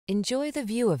Enjoy the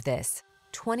view of this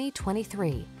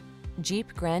 2023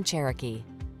 Jeep Grand Cherokee.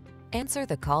 Answer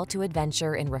the call to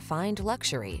adventure in refined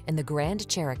luxury in the Grand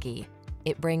Cherokee.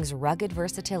 It brings rugged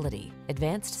versatility,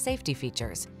 advanced safety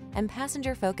features, and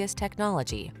passenger-focused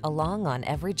technology along on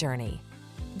every journey.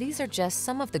 These are just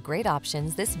some of the great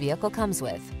options this vehicle comes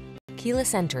with: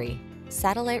 keyless entry,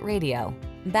 satellite radio,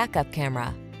 backup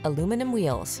camera, aluminum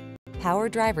wheels, power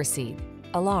driver seat,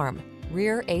 alarm,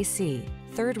 rear AC,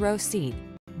 third row seat,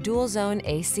 dual zone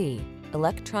AC,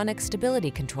 electronic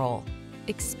stability control.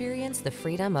 Experience the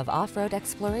freedom of off-road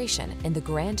exploration in the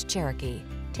Grand Cherokee.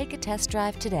 Take a test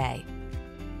drive today.